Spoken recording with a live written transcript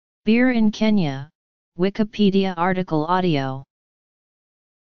Beer in Kenya, Wikipedia article audio.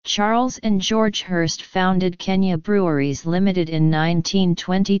 Charles and George Hurst founded Kenya Breweries Limited in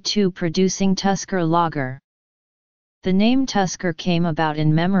 1922, producing Tusker Lager. The name Tusker came about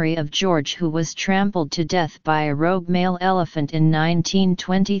in memory of George, who was trampled to death by a rogue male elephant in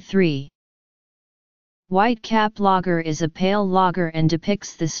 1923. White Cap Lager is a pale lager and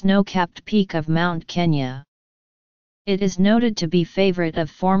depicts the snow-capped peak of Mount Kenya. It is noted to be favorite of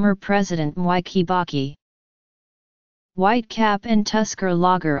former President Mwai Kibaki. White Cap and Tusker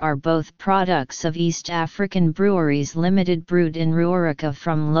Lager are both products of East African Breweries Limited, brewed in Ruaraka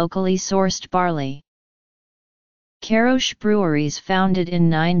from locally sourced barley. Karosh Breweries, founded in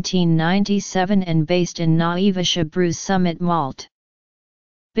 1997 and based in Naivasha, brews Summit Malt.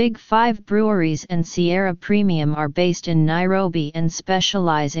 Big Five Breweries and Sierra Premium are based in Nairobi and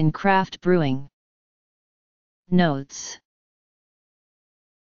specialize in craft brewing. Notes.